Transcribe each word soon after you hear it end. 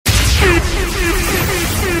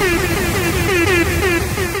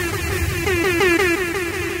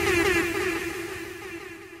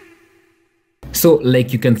So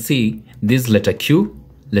like you can see, this letter Q,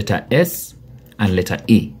 letter S, and letter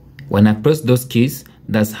E. When I press those keys,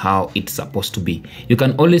 that's how it's supposed to be. You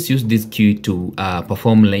can always use this key to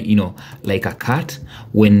perform like, like a cut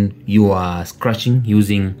when you are scratching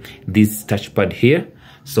using this touchpad here.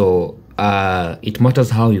 So it matters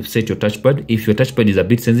how you set your touchpad. If your touchpad is a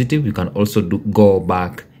bit sensitive, you can also go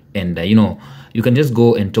back and you can just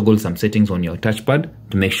go and toggle some settings on your touchpad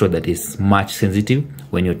to make sure that it's much sensitive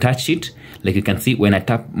when you touch it. Like you can see when I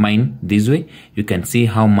tap mine this way, you can see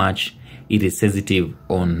how much it is sensitive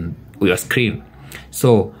on your screen.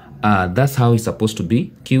 So that's how it's supposed to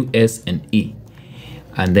be, Q, S, and E,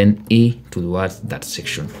 and then E towards that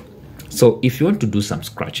section. So if you want to do some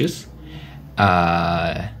scratches,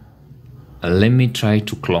 let me try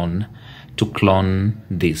to clone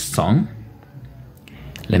this song.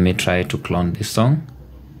 Let me try to clone this song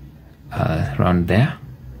around there,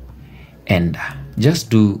 and just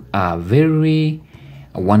do a very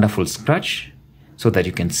wonderful scratch so that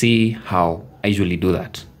you can see how I usually do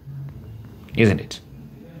that, isn't it?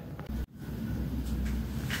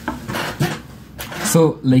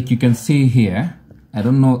 So like you can see here, I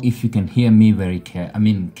don't know if you can hear me very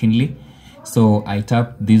keenly. So I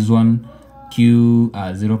tap this one, Q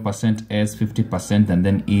 0%, S 50%, and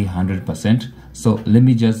then E 100%. So let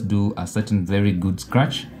me just do a certain very good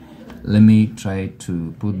scratch. Let me try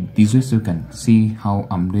to put this way so you can see how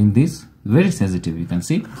I'm doing this. Very sensitive, you can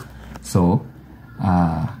see. So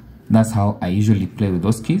that's how I usually play with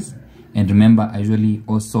those keys. And remember, I usually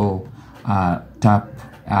also tap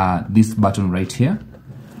this button right here.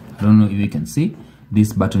 I don't know if you can see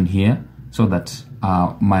this button here, so that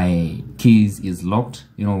my keys is locked.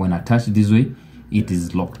 When I touch it this way, it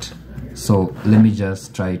is locked. So let me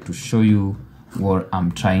just try to show you what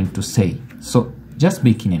I'm trying to say. So just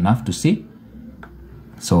be keen enough to see.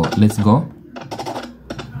 So let's go.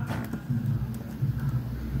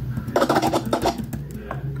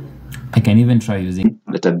 I can even try using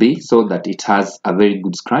letter B so that it has a very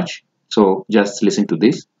good scratch. So just listen to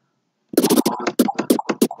this.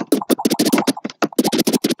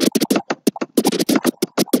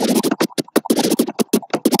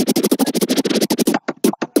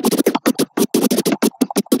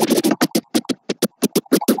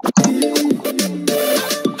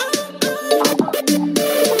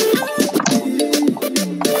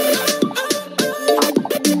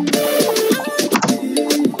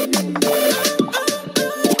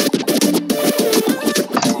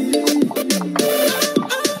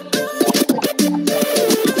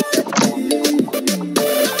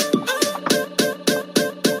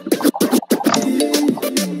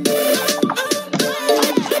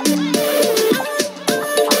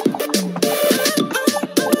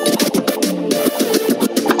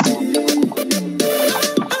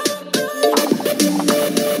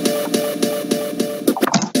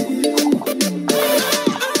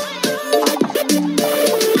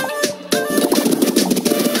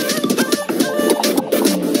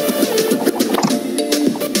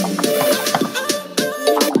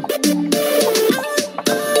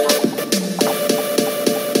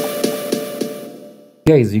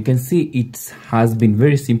 Guys, you can see it has been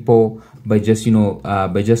very simple by just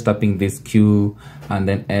tapping this Q and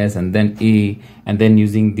then S and then E, and then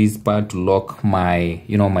using this pad to lock my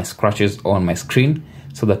my scratches on my screen,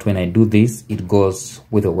 so that when I do this, it goes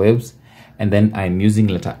with the waves. And then I'm using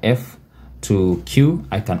letter F to Q.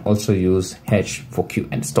 I can also use H for Q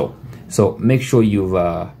and stop. So make sure you've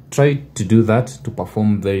tried to do that to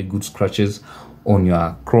perform very good scratches on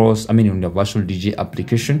your on your virtual DJ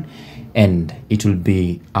application, and it will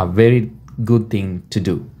be a very good thing to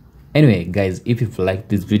do. Anyway guys, if you've liked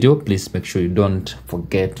this video, please make sure you don't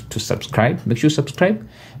forget to subscribe. Make sure you subscribe,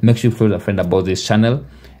 make sure you tell a friend about this channel,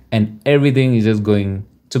 and everything is just going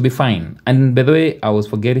to be fine. And by the way, I was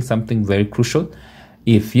forgetting something very crucial.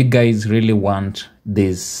 If you guys really want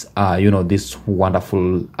this this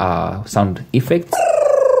wonderful sound effects,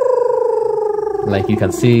 like you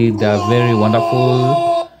can see, they're very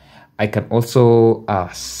wonderful. I can also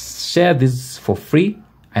share this for free.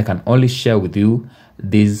 I can only share with you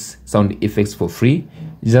these sound effects for free,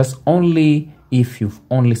 just only if you've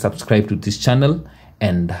only subscribed to this channel,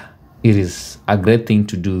 and it is a great thing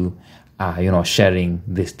to do, sharing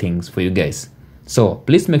these things for you guys. So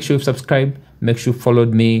please make sure you've subscribed, make sure you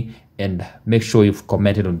followed me, and make sure you've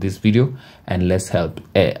commented on this video, and let's help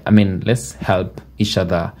each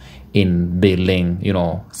other in building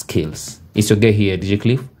skills. It's your guy here, DJ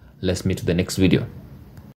Cliff. Let's meet to the next video.